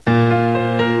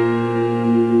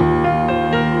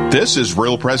This is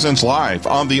Real Presence Live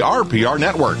on the RPR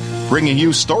Network, bringing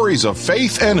you stories of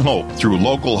faith and hope through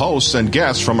local hosts and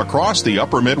guests from across the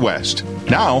upper Midwest.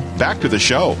 Now, back to the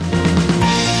show.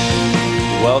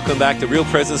 Welcome back to Real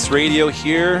Presence Radio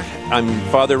here. I'm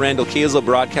Father Randall Kazel,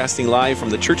 broadcasting live from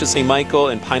the Church of St. Michael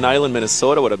in Pine Island,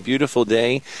 Minnesota. What a beautiful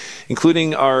day,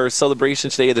 including our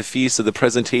celebration today of the feast of the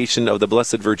presentation of the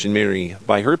Blessed Virgin Mary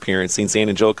by her parents, St. Anne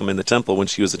and Joachim, in the temple when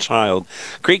she was a child.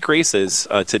 Great graces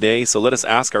today, so let us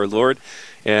ask our Lord.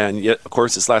 And yet, of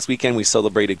course, this last weekend we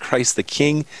celebrated Christ the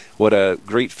King. What a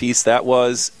great feast that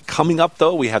was. Coming up,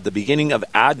 though, we have the beginning of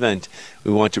Advent.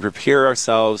 We want to prepare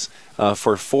ourselves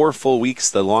for 4 full weeks,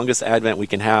 the longest Advent we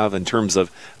can have in terms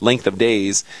of length of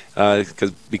days,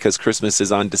 because Christmas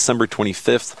is on December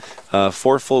 25th.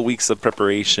 4 full weeks of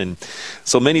preparation.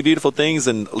 So many beautiful things.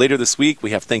 And later this week,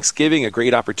 we have Thanksgiving, a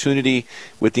great opportunity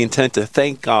with the intent to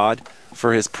thank God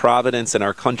for his providence in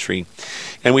our country.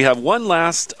 And we have one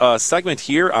last segment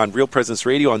here on Real Presence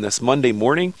Radio on this Monday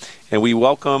morning, and we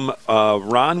welcome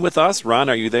Ron with us. Ron,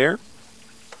 are you there?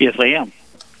 Yes, I am.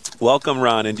 Welcome,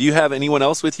 Ron. And do you have anyone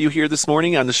else with you here this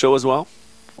morning on the show as well?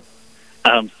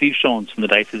 Steve Schoens from the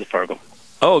Diocese of Fargo.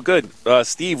 Oh, good.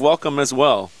 Steve, welcome as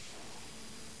well.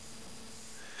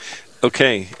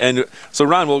 Okay, and so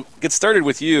Ron, we'll get started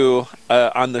with you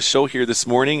on the show here this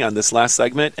morning on this last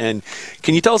segment. And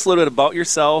can you tell us a little bit about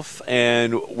yourself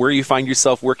and where you find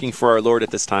yourself working for our Lord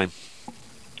at this time?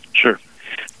 Sure.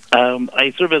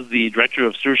 I serve as the Director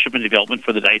of Stewardship and Development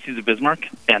for the Diocese of Bismarck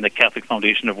and the Catholic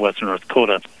Foundation of Western North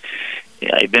Dakota.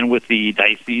 I've been with the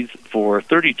diocese for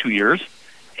 32 years,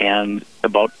 and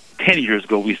about 10 years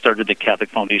ago we started the Catholic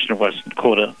Foundation of Western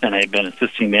Dakota, and I've been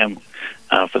assisting them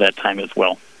for that time as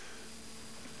well.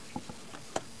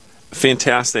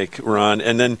 Fantastic, Ron.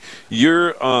 And then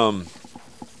you're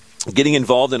getting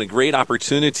involved in a great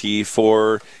opportunity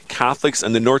for Catholics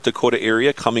in the North Dakota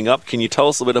area coming up. Can you tell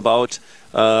us a little bit about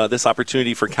this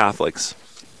opportunity for Catholics?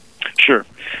 Sure.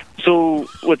 So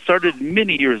what started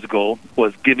many years ago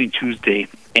was Giving Tuesday,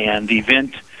 and the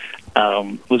event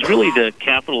was really to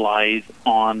capitalize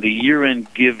on the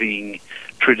year-end giving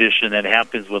tradition that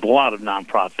happens with a lot of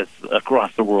nonprofits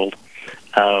across the world.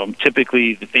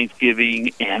 Typically, the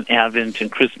Thanksgiving and Advent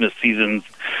and Christmas seasons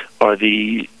are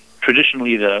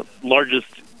traditionally the largest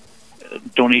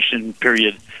donation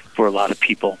period for a lot of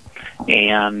people.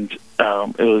 And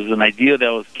it was an idea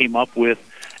that came up with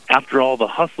after all the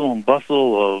hustle and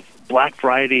bustle of Black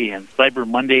Friday and Cyber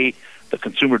Monday, the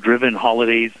consumer-driven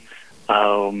holidays.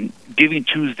 Giving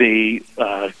Tuesday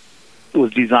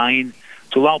was designed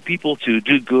to allow people to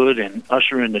do good and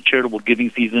usher in the charitable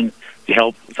giving season to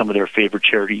help some of their favorite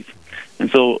charities.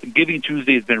 And so Giving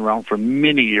Tuesday has been around for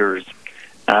many years.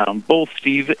 Both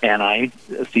Steve and I,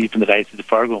 Steve from the Diocese of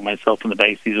Fargo and myself from the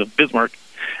Diocese of Bismarck,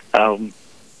 were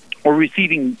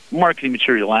receiving marketing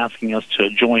material asking us to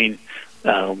join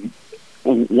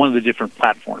one of the different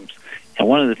platforms. And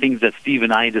one of the things that Steve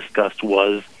and I discussed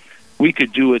was we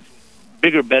could do it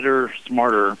bigger, better,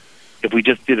 smarter if we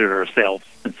just did it ourselves.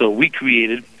 And so we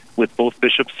created, with both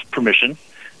bishops' permission,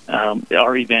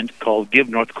 our event called Give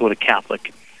North Dakota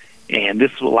Catholic. And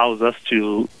this allows us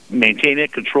to maintain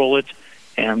it, control it,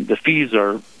 and the fees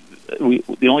are,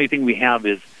 the only thing we have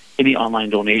is any online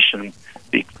donation,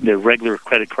 the regular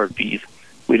credit card fees.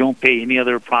 We don't pay any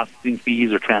other processing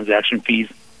fees or transaction fees,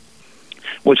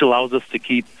 which allows us to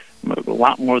keep a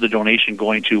lot more of the donation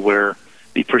going to where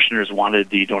the parishioners wanted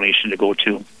the donation to go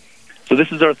to. So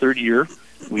this is our third year.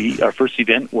 Our first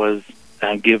event was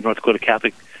Give North Dakota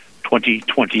Catholic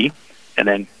 2020, and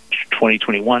then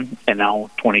 2021, and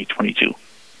now 2022.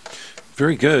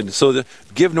 Very good. So the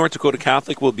Give North Dakota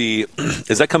Catholic will be,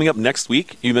 is that coming up next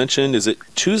week? You mentioned, is it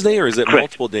Tuesday or is it Correct.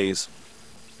 Multiple days?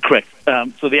 Correct.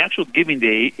 So the actual giving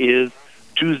day is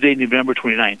Tuesday, November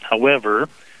 29th. However,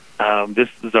 this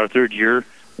is our third year.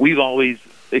 We've always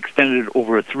extended it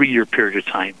over a 3-year period of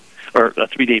time, or a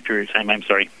 3-day period of time, I'm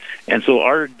sorry. And so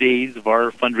our days of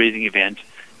our fundraising event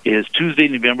is Tuesday,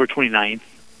 November 29th,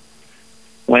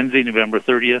 Wednesday, November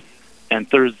 30th, and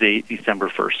Thursday, December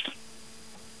 1st.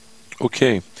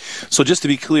 Okay. So just to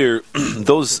be clear,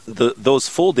 those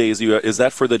full days, is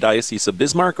that for the Diocese of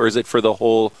Bismarck or is it for the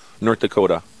whole North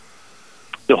Dakota?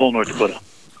 The whole North Dakota.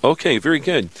 Okay, very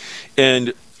good.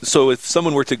 And so if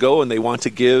someone were to go and they want to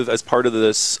give as part of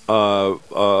this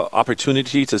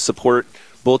opportunity to support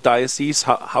both dioceses,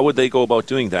 how would they go about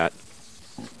doing that?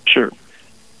 Sure.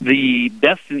 The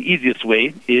best and easiest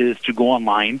way is to go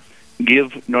online,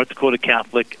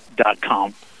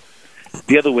 givenorthdakotacatholic.com.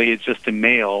 The other way is just to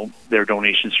mail their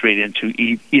donation straight into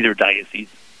either diocese.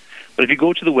 But if you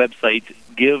go to the website,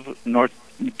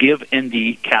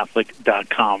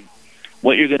 givenordcatholic.com,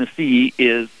 what you're going to see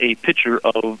is a picture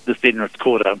of the state of North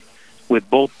Dakota with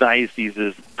both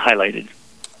dioceses highlighted.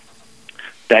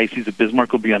 Diocese of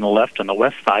Bismarck will be on the left, on the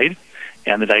west side,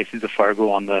 and the Diocese of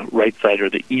Fargo on the right side or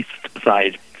the east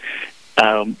side.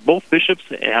 Both bishops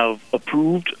have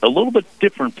approved a little bit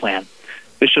different plan.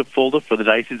 Bishop Fulda for the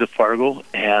Diocese of Fargo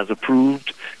has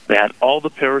approved that all the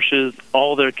parishes,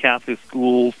 all their Catholic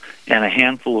schools, and a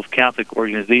handful of Catholic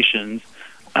organizations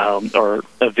are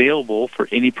available for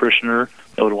any parishioner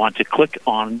that would want to click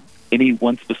on any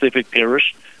one specific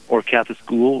parish or Catholic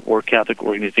school or Catholic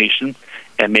organization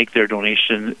and make their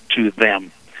donation to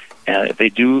them. If they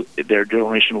do, their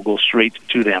donation will go straight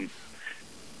to them.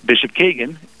 Bishop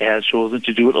Kagan has chosen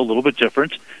to do it a little bit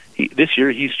different. This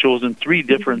year, he's chosen 3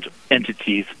 different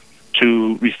entities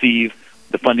to receive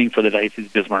the funding for the Diocese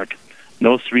of Bismarck.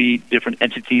 Those 3 different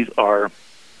entities are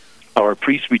our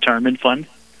Priest Retirement Fund,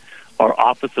 our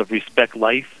Office of Respect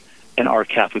Life, and our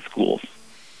Catholic schools.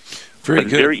 Very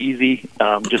good. Very easy.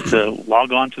 Just to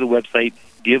log on to the website,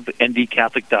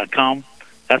 givendcatholic.com.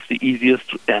 That's the easiest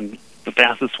and the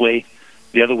fastest way.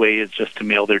 The other way is just to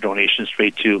mail their donation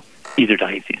straight to either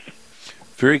diocese.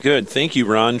 Very good. Thank you,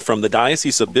 Ron, from the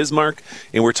Diocese of Bismarck.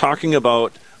 And we're talking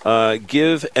about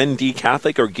Give ND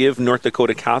Catholic or Give North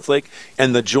Dakota Catholic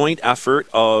and the joint effort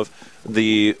of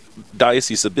the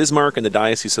Diocese of Bismarck and the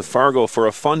Diocese of Fargo for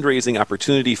a fundraising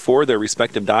opportunity for their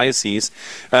respective dioceses.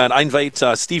 And I invite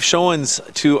Steve Showens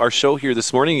to our show here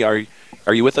this morning. Are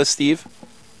you with us, Steve?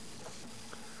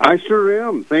 I sure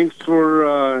am. Thanks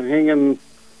for hanging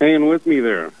with me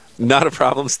there. Not a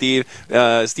problem, Steve.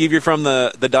 Steve, you're from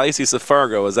the Diocese of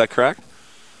Fargo, is that correct?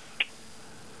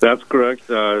 That's correct.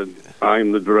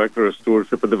 I'm the Director of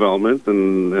Stewardship and Development,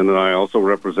 and I also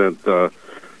represent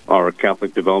our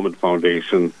Catholic Development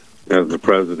Foundation as the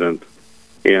president.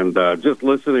 And just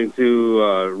listening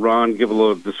to Ron give a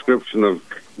little description of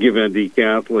Give ND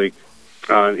Catholic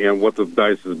and what the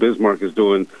Diocese of Bismarck is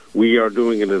doing, we are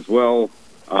doing it as well.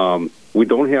 We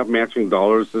don't have matching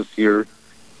dollars this year.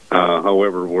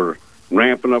 However, we're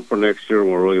ramping up for next year, and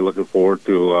we're really looking forward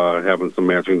to having some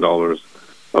matching dollars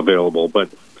available. But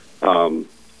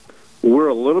we're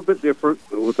a little bit different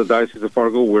with the Diocese of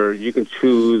Fargo, where you can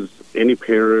choose any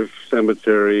parish,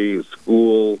 cemetery,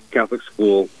 school, Catholic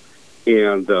school,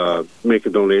 and make a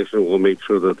donation. We'll make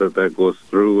sure that goes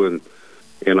through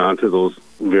and onto those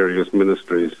various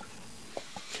ministries.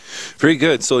 Very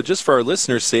good. So just for our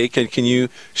listeners' sake, can you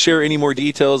share any more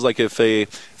details, like if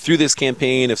through this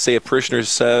campaign, if, say, a parishioner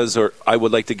says, or I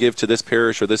would like to give to this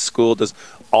parish or this school, does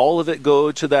all of it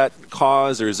go to that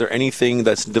cause, or is there anything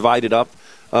that's divided up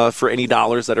for any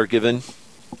dollars that are given?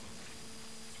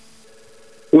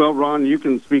 Well, Ron, you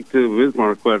can speak to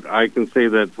Bismarck, but I can say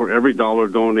that for every dollar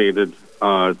donated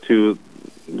to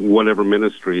whatever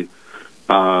ministry,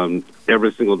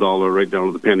 every single dollar, right down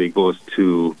to the penny, goes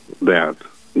to that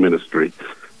ministry.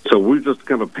 So we just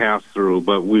kind of pass through,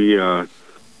 but we at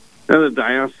the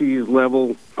diocese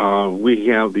level, we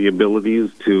have the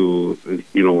abilities to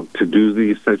do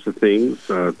these types of things,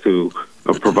 to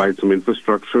provide some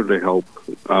infrastructure to help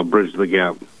bridge the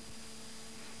gap.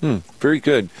 Very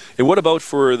good. And what about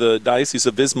for the Diocese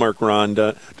of Bismarck, Ron?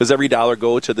 Does every dollar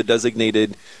go to the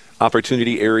designated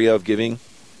opportunity area of giving?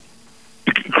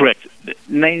 Correct.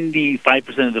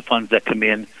 95% of the funds that come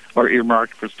in are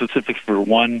earmarked for specific for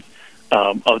one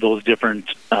of those different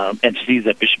entities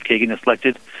that Bishop Kagan has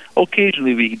selected.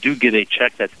 Occasionally, we do get a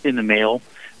check that's in the mail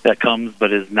that comes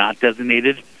but is not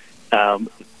designated.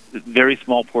 Very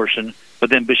small portion, but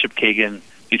then Bishop Kagan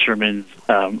determines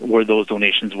where those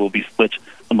donations will be split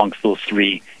amongst those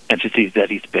 3 entities that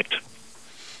he's picked.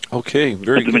 Okay,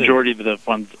 very good. The majority of the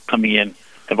funds coming in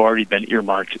have already been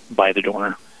earmarked by the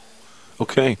donor.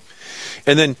 Okay.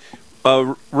 And then,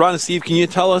 Ron and Steve, can you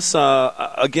tell us,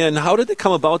 again, how did it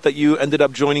come about that you ended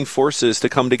up joining forces to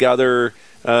come together,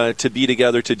 to be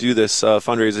together to do this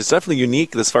fundraiser? It's definitely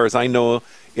unique, as far as I know,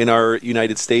 in our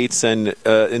United States and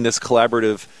in this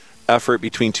collaborative effort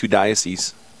between 2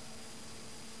 dioceses.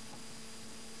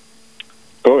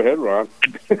 Go ahead, Ron.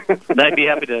 I'd be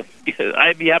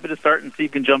happy to start, and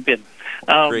Steve can jump in.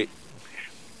 Great.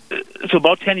 So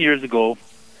about 10 years ago,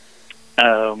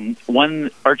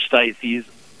 one archdiocese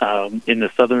in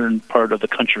the southern part of the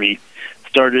country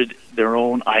started their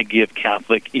own I Give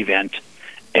Catholic event,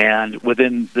 and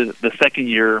within the second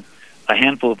year, a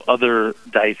handful of other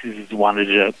dioceses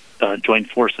wanted to join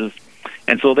forces,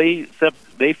 and so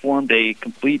they formed a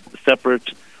complete separate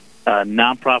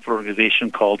nonprofit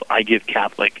organization called I Give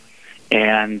Catholic.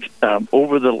 And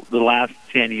over the last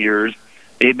 10 years,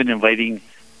 they've been inviting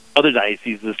other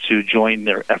dioceses to join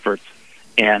their efforts.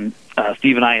 And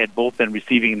Steve and I had both been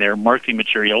receiving their marketing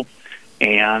material,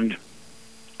 and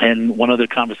And one other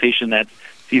conversation that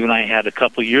Steve and I had a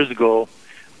couple of years ago,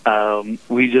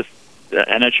 we just,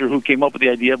 I'm not sure who came up with the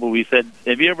idea, but we said,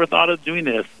 have you ever thought of doing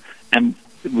this? And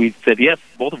we said yes.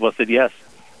 Both of us said yes.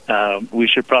 We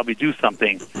should probably do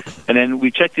something. And then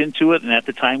we checked into it, and at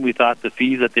the time we thought the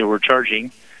fees that they were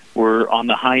charging were on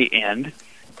the high end.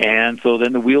 And so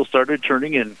then the wheels started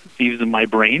turning in Steve's in my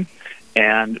brain.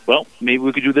 And, well, maybe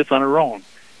we could do this on our own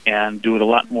and do it a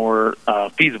lot more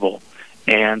feasible.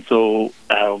 And so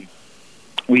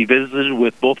we visited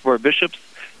with both of our bishops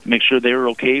to make sure they were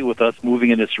okay with us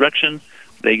moving in this direction.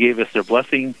 They gave us their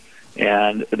blessing.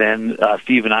 And then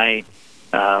Steve and I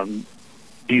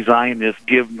designed this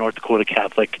Give North Dakota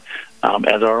Catholic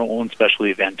as our own special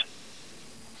event.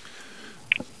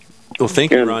 Well,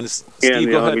 thank you, Ron. Steve,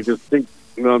 go ahead.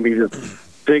 Let me just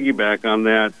piggyback on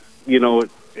that.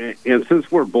 And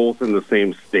since we're both in the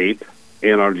same state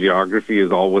and our geography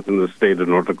is all within the state of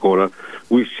North Dakota,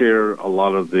 we share a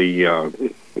lot of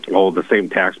the same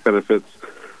tax benefits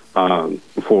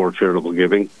for charitable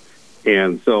giving.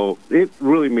 And so it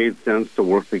really made sense to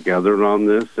work together on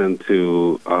this and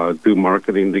to do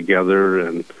marketing together,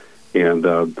 and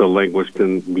the language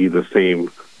can be the same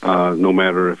no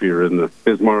matter if you're in the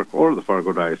Bismarck or the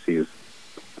Fargo Diocese.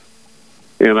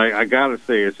 And I got to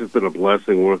say, it's just been a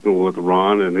blessing working with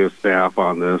Ron and his staff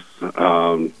on this.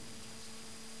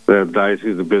 The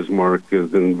Diocese of Bismarck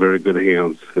is in very good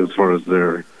hands as far as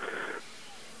their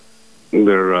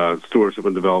stewardship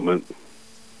and development.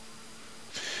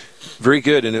 Very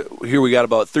good. And here we got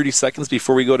about 30 seconds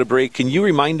before we go to break. Can you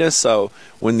remind us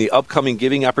when the upcoming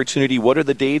giving opportunity, what are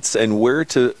the dates, and where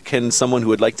can someone who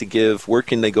would like to give, where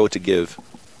can they go to give?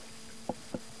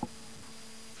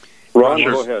 Ron,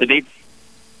 go ahead.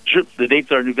 The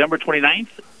dates are November 29th,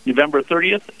 November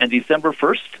 30th, and December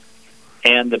 1st.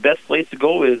 And the best place to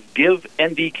go is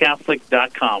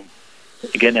giveNDCatholic.com.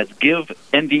 Again, that's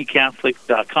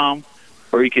giveNDCatholic.com,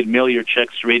 or you can mail your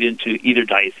check straight into either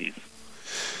diocese.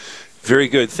 Very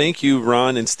good. Thank you,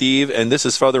 Ron and Steve. And this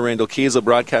is Father Randall Kazel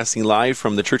broadcasting live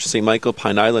from the Church of St. Michael,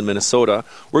 Pine Island, Minnesota.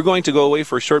 We're going to go away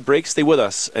for a short break. Stay with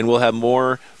us, and we'll have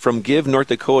more from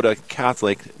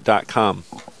GiveNorthDakotaCatholic.com.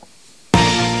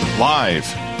 Live,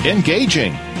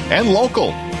 engaging, and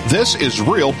local. This is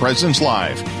Real Presence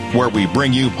Live, where we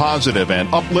bring you positive and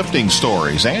uplifting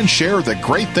stories and share the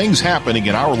great things happening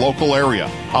in our local area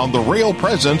on the Real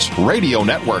Presence Radio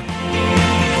Network.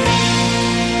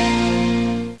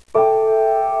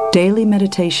 Daily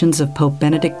Meditations of Pope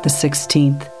Benedict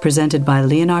XVI, presented by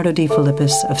Leonardo D.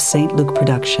 Philippus of St. Luke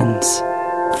Productions.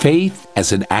 Faith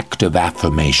as an act of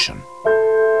affirmation.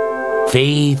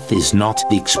 Faith is not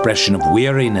the expression of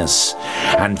weariness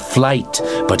and flight,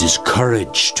 but is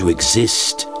courage to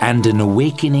exist and an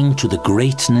awakening to the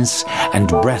greatness and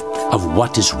breadth of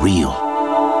what is real.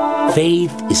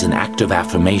 Faith is an act of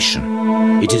affirmation.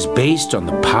 It is based on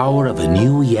the power of a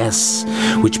new yes,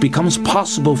 which becomes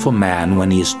possible for man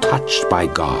when he is touched by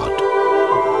God.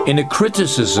 In a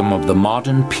criticism of the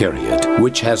modern period,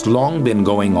 which has long been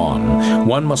going on,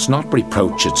 one must not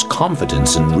reproach its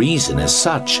confidence in reason as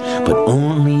such, but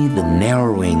only the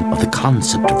narrowing of the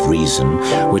concept of reason,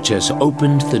 which has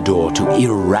opened the door to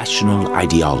irrational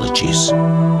ideologies.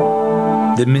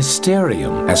 The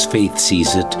mysterium, as faith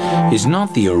sees it, is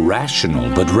not the irrational,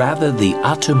 but rather the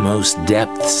uttermost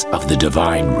depths of the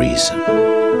divine reason.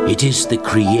 It is the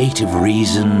creative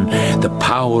reason, the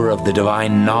power of the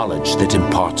divine knowledge that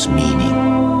imparts meaning.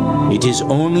 It is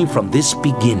only from this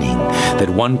beginning that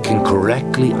one can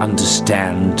correctly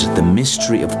understand the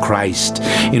mystery of Christ,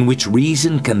 in which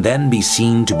reason can then be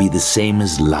seen to be the same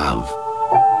as love.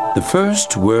 The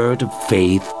first word of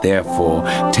faith, therefore,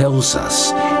 tells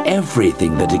us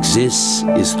everything that exists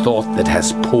is thought that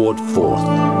has poured forth.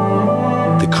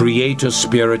 The Creator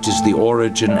Spirit is the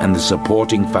origin and the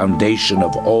supporting foundation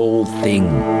of all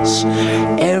things.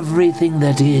 Everything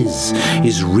that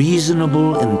is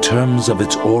reasonable in terms of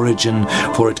its origin,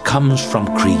 for it comes from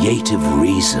creative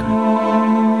reason.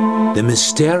 The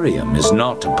mysterium is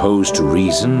not opposed to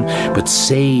reason, but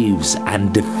saves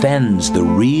and defends the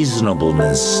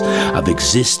reasonableness of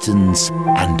existence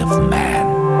and of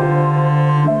man.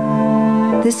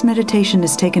 This meditation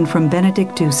is taken from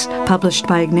Benedictus, published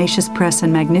by Ignatius Press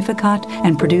and Magnificat,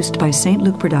 and produced by St.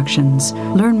 Luke Productions.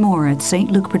 Learn more at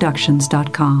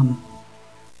stlukeproductions.com.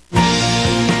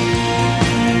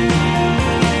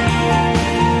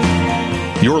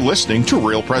 You're listening to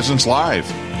Real Presence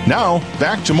Live. Now,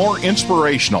 back to more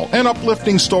inspirational and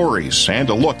uplifting stories and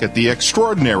a look at the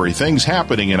extraordinary things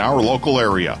happening in our local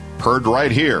area. Heard right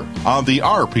here on the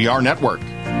RPR Network.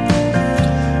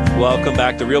 Welcome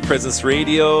back to Real Presence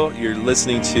Radio. You're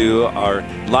listening to our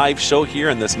live show here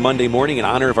on this Monday morning in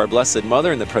honor of our Blessed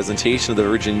Mother and the presentation of the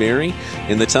Virgin Mary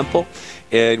in the temple.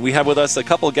 And we have with us a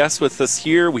couple guests with us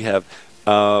here. We have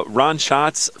Ron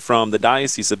Schatz from the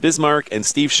Diocese of Bismarck and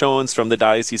Steve Schoens from the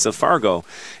Diocese of Fargo.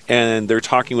 And they're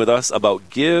talking with us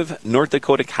about Give North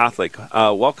Dakota Catholic.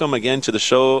 Welcome again to the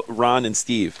show, Ron and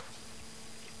Steve.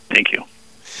 Thank you.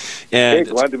 And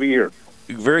hey, glad to be here.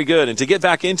 Very good. And to get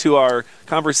back into our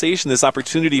conversation, this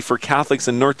opportunity for Catholics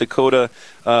in North Dakota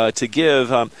to give,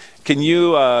 can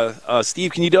you,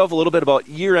 Steve, can you delve a little bit about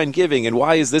year-end giving and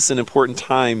why is this an important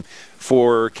time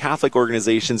for Catholic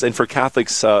organizations and for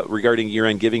Catholics regarding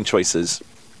year-end giving choices?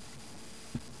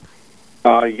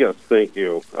 Yes, thank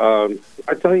you. I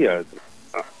tell you,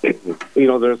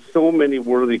 there's so many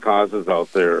worthy causes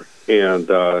out there. And,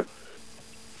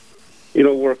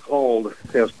 we're called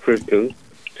as Christians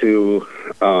to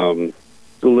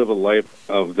live a life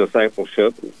of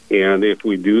discipleship, and if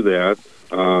we do that,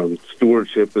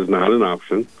 stewardship is not an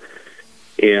option.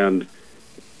 And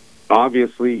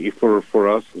obviously, for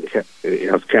us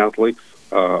as Catholics,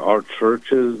 our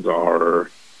churches, our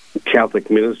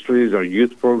Catholic ministries, our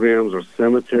youth programs, our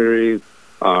cemeteries,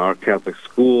 our Catholic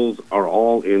schools are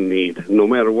all in need, no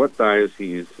matter what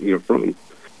diocese you're from.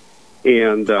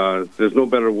 And there's no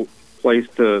better place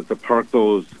to park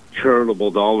those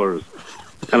charitable dollars.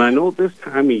 And I know this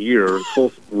time of year,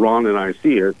 both Ron and I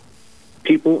see it,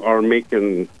 people are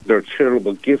making their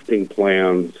charitable gifting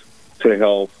plans to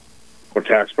help for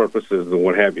tax purposes and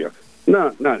what have you.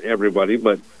 Not everybody,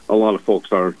 but a lot of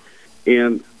folks are.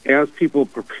 And as people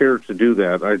prepare to do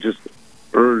that, I just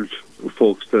urge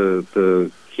folks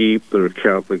to keep their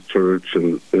Catholic Church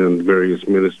and various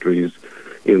ministries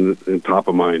in top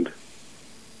of mind.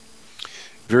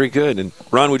 Very good. And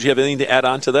Ron, would you have anything to add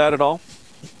on to that at all?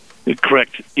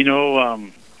 Correct.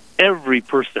 Every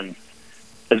person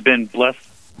has been blessed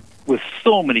with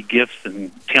so many gifts and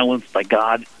talents by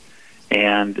God,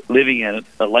 and living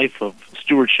a life of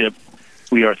stewardship,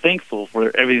 we are thankful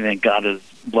for everything that God has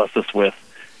blessed us with,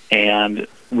 and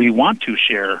we want to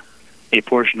share a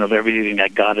portion of everything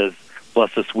that God has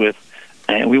blessed us with,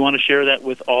 and we want to share that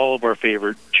with all of our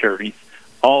favorite charities,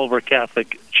 all of our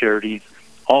Catholic charities,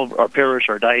 all of our parish,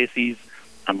 our diocese,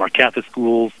 our Catholic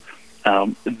schools.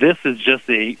 This is just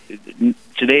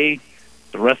today,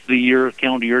 the rest of the year,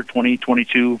 calendar year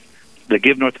 2022, the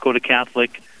Give North Dakota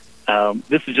Catholic.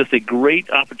 This is just a great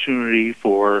opportunity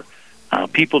for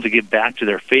people to give back to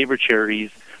their favorite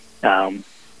charities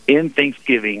in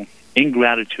thanksgiving, in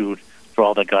gratitude for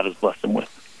all that God has blessed them with.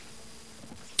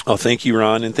 Oh, thank you,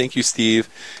 Ron, and thank you, Steve.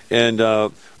 And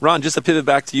Ron, just to pivot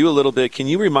back to you a little bit, can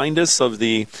you remind us of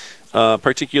the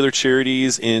particular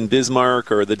charities in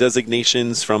Bismarck or the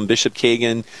designations from Bishop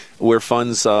Kagan where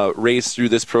funds raised through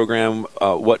this program,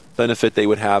 what benefit they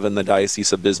would have in the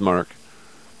Diocese of Bismarck?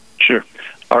 Sure.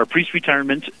 Our Priest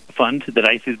Retirement Fund, the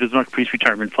Diocese of Bismarck Priest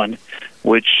Retirement Fund,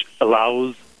 which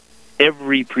allows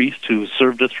every priest who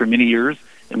served us for many years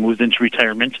and moves into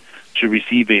retirement to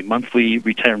receive a monthly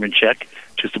retirement check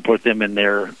to support them in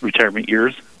their retirement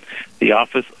years. The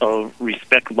Office of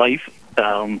Respect Life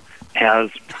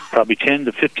has probably 10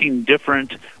 to 15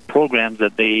 different programs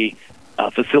that they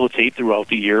facilitate throughout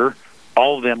the year.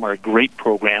 All of them are great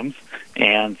programs,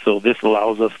 and so this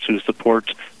allows us to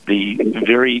support the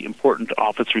very important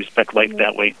Office Respect Life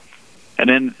that way. And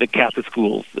then the Catholic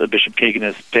schools. Bishop Kagan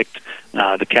has picked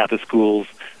the Catholic schools,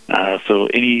 so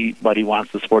anybody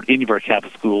wants to support any of our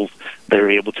Catholic schools,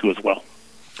 they're able to as well.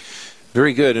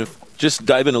 Very good. And just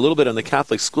dive in a little bit on the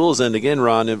Catholic schools. And again,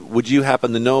 Ron, would you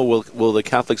happen to know, will the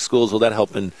Catholic schools, will that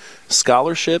help in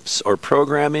scholarships or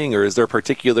programming, or is there a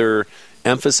particular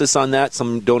emphasis on that?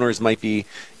 Some donors might be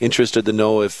interested to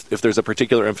know if there's a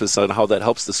particular emphasis on how that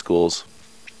helps the schools.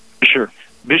 Sure.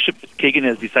 Bishop Kagan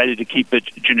has decided to keep it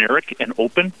generic and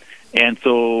open. And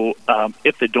so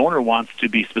if the donor wants to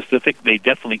be specific, they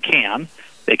definitely can.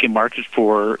 They can mark it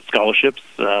for scholarships,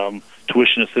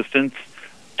 tuition assistance,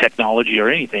 technology, or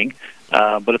anything.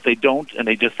 But if they don't and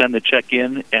they just send the check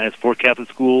in and it's for Catholic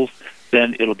schools,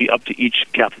 then it'll be up to each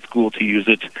Catholic school to use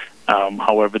it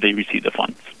however they receive the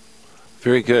funds.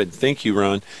 Very good. Thank you,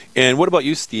 Ron. And what about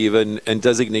you, Steve, and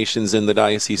designations in the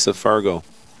Diocese of Fargo?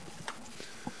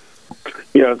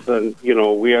 Yes, and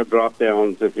we have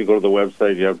drop-downs. If you go to the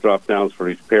website, you have drop-downs for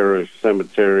each parish,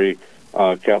 cemetery,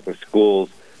 Catholic schools,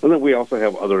 and then we also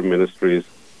have other ministries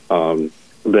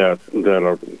that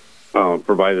are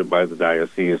provided by the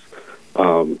diocese.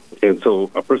 And so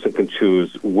a person can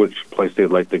choose which place they'd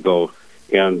like to go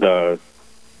and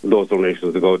those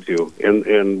donations to go to.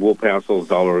 And we'll pass those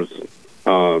dollars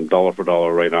dollar for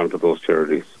dollar right on to those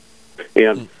charities.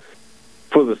 And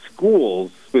For the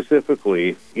schools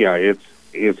specifically,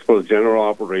 it's for general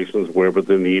operations wherever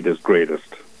the need is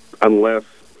greatest, unless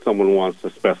someone wants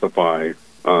to specify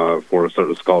for a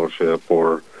certain scholarship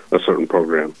or a certain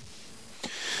program.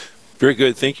 Very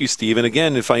good. Thank you, Steve. And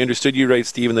again, if I understood you right,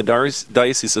 Steve, in the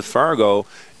Diocese of Fargo,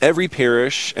 every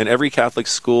parish and every Catholic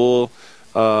school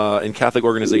and Catholic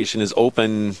organization is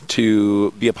open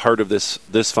to be a part of this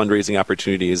fundraising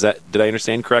opportunity. Did I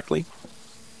understand correctly?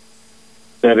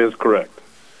 That is correct.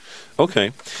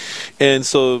 Okay. And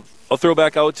so I'll throw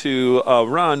back out to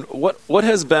Ron. What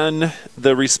has been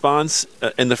the response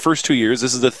in the first 2 years?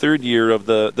 This is the third year of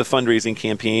the fundraising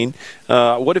campaign.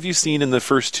 What have you seen in the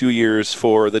first 2 years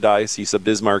for the Diocese of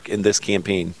Bismarck in this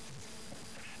campaign?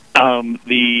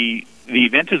 The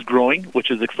event is growing,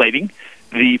 which is exciting.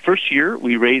 The first year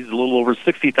we raised a little over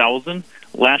 $60,000.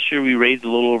 Last year we raised a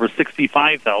little over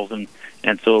 $65,000,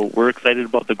 and so we're excited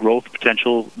about the growth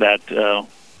potential that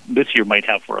this year might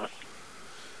have for us.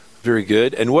 Very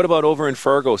good. And what about over in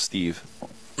Fargo, Steve?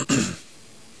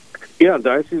 Yeah,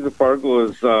 Diocese of Fargo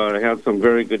has had some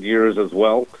very good years as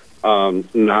well.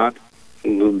 Not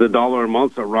the dollar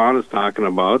amounts that Ron is talking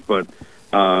about, but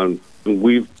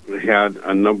we've had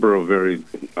a number of very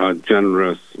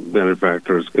generous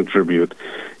benefactors contribute.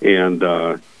 And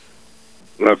I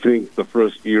think the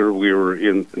first year we were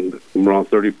in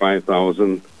around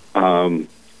 $35,000.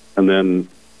 And then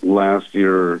last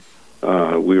year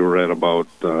we were at about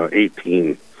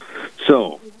 18.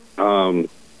 So,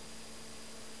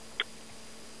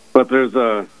 but there's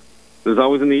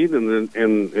always a need, and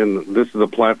this is a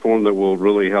platform that will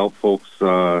really help folks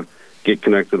get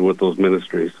connected with those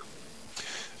ministries.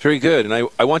 Very good. And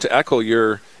I want to echo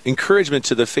your encouragement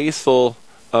to the faithful,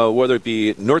 whether it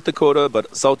be North Dakota,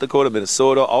 but South Dakota,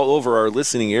 Minnesota, all over our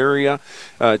listening area,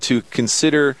 to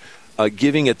consider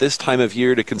giving at this time of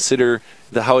year, to consider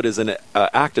how it is an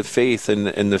act of faith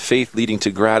and the faith leading to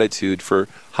gratitude for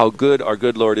how good our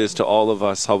good Lord is to all of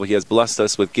us, how he has blessed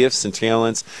us with gifts and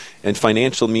talents and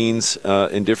financial means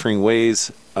in differing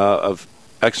ways of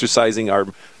exercising our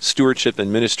stewardship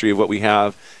and ministry of what we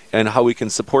have, and how we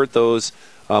can support those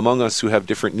among us who have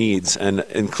different needs, and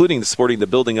including supporting the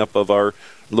building up of our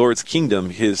Lord's kingdom,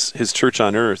 his church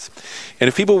on earth. And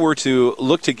if people were to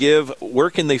look to give, where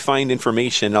can they find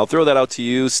information? I'll throw that out to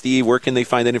you, Steve. Where can they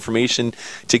find that information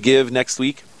to give next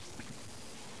week?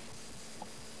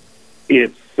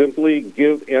 It's simply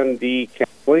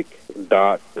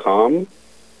giveNDCatholic.com,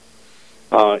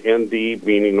 ND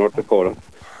meaning North Dakota.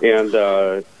 And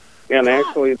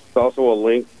actually, it's also a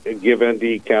link,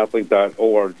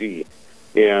 giveNDCatholic.org.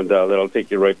 And that'll take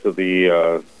you right to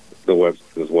the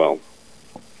website as well.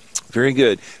 Very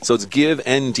good. So it's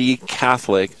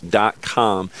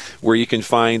giveNDCatholic.com, where you can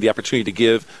find the opportunity to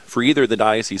give for either the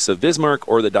Diocese of Bismarck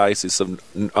or the Diocese of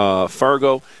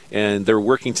Fargo, and they're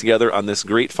working together on this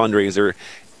great fundraiser.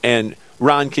 And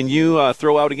Ron, can you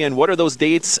throw out again, what are those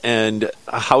dates, and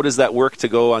how does that work to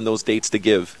go on those dates to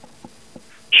give?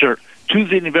 Sure.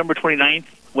 Tuesday, November 29th,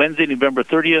 Wednesday, November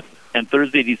 30th, and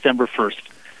Thursday, December 1st.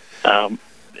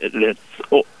 It's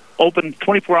open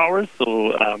 24 hours,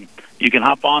 so you can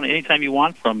hop on anytime you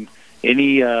want from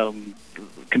any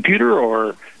computer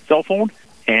or cell phone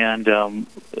and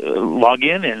log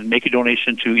in and make a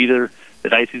donation to either the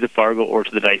Diocese of Fargo or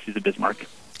to the Diocese of Bismarck.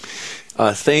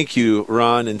 Thank you,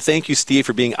 Ron, and thank you, Steve,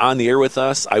 for being on the air with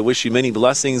us. I wish you many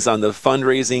blessings on the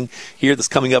fundraising here that's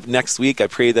coming up next week. I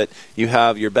pray that you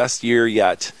have your best year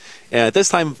yet. And at this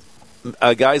time,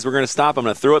 guys, we're going to stop. I'm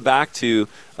going to throw it back to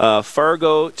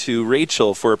Fargo, to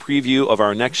Rachel, for a preview of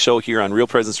our next show here on Real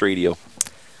Presence Radio.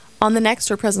 On the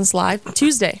next Real Presence Live,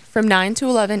 Tuesday from 9 to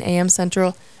 11 a.m.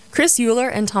 Central, Chris Euler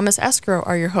and Thomas Escrow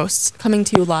are your hosts, coming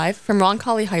to you live from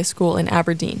Roncalli High School in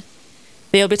Aberdeen.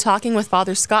 They'll be talking with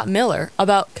Father Scott Miller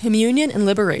about communion and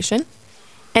liberation,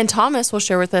 and Thomas will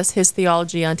share with us his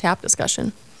Theology on Tap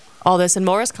discussion. All this and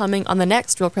more is coming on the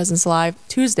next Real Presence Live,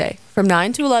 Tuesday from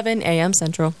 9 to 11 a.m.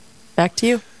 Central. Back to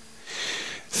you.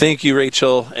 Thank you,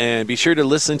 Rachel. And be sure to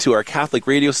listen to our Catholic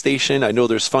radio station. I know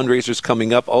there's fundraisers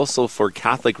coming up also for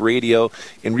Catholic radio,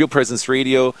 and Real Presence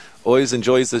Radio always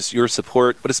enjoys your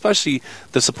support, but especially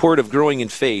the support of growing in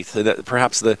faith. That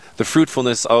perhaps the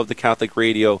fruitfulness of the Catholic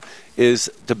radio is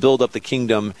to build up the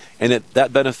kingdom, and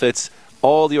that benefits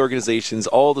all the organizations,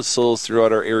 all the souls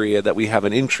throughout our area, that we have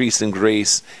an increase in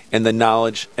grace and the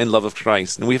knowledge and love of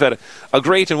Christ. And we've had a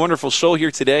great and wonderful show here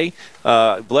today.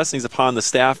 Blessings upon the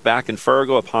staff back in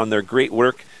Fargo, upon their great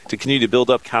work to continue to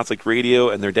build up Catholic radio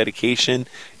and their dedication.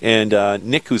 And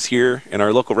Nick, who's here, and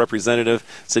our local representative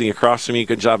sitting across from me.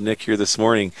 Good job, Nick, here this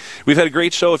morning. We've had a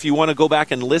great show. If you want to go back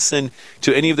and listen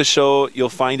to any of the show, you'll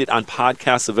find it on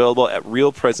podcasts available at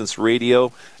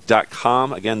realpresenceradio.com.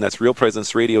 realpresenceradio.com. Again, that's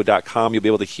realpresenceradio.com. You'll be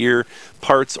able to hear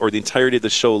parts or the entirety of the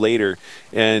show later.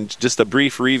 And just a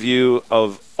brief review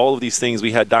of all of these things.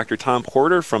 We had Dr. Tom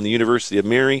Porter from the University of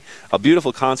Mary, a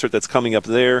beautiful concert that's coming up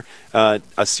there, a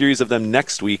series of them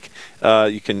next week.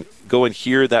 You can go and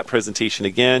hear that presentation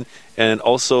again. And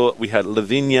also we had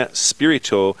Lavinia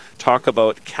Spirito talk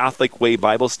about Catholic Way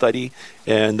Bible Study,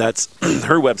 and that's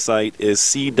her website is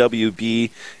cwbs.org.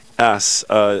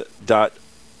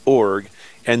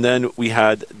 And then we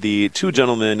had the two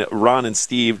gentlemen, Ron and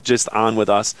Steve, just on with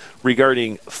us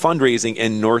regarding fundraising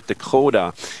in North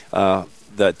Dakota.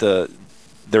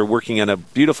 They're working on a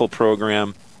beautiful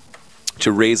program to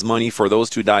raise money for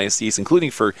those two dioceses, including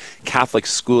for Catholic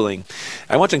schooling.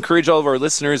 I want to encourage all of our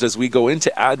listeners as we go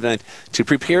into Advent to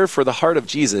prepare for the heart of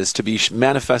Jesus to be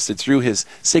manifested through his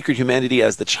sacred humanity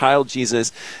as the child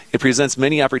Jesus. It presents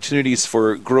many opportunities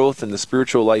for growth in the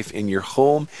spiritual life in your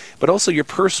home, but also your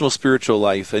personal spiritual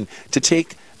life, and to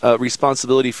take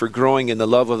responsibility for growing in the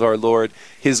love of our Lord.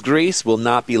 His grace will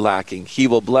not be lacking. He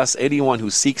will bless anyone who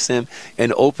seeks him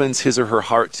and opens his or her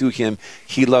heart to him.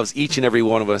 He loves each and every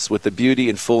one of us with the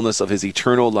beauty and fullness of his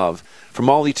eternal love. From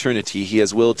all eternity, he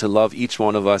has willed to love each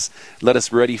one of us. Let us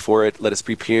be ready for it. Let us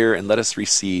prepare and let us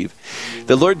receive.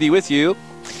 The Lord be with you,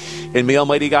 and may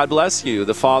Almighty God bless you,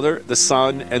 the Father, the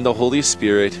Son, and the Holy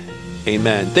Spirit.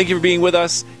 Amen. Thank you for being with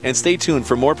us, and stay tuned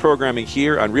for more programming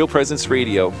here on Real Presence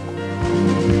Radio.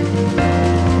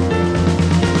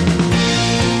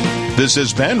 This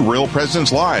has been Real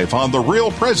Presence Live on the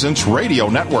Real Presence Radio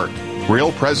Network.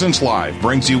 Real Presence Live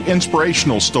brings you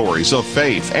inspirational stories of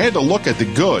faith and a look at the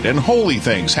good and holy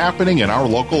things happening in our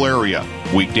local area.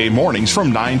 Weekday mornings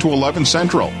from 9 to 11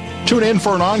 Central. Tune in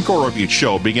for an encore of each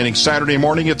show beginning Saturday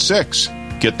morning at 6.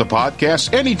 Get the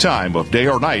podcast any time of day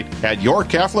or night at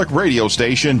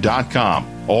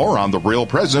yourcatholicradiostation.com or on the Real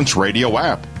Presence Radio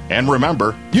app. And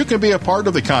remember, you can be a part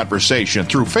of the conversation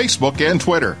through Facebook and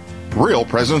Twitter. Real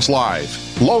Presence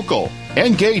Live, local,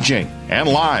 engaging, and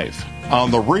live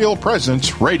on the Real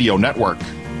Presence Radio Network.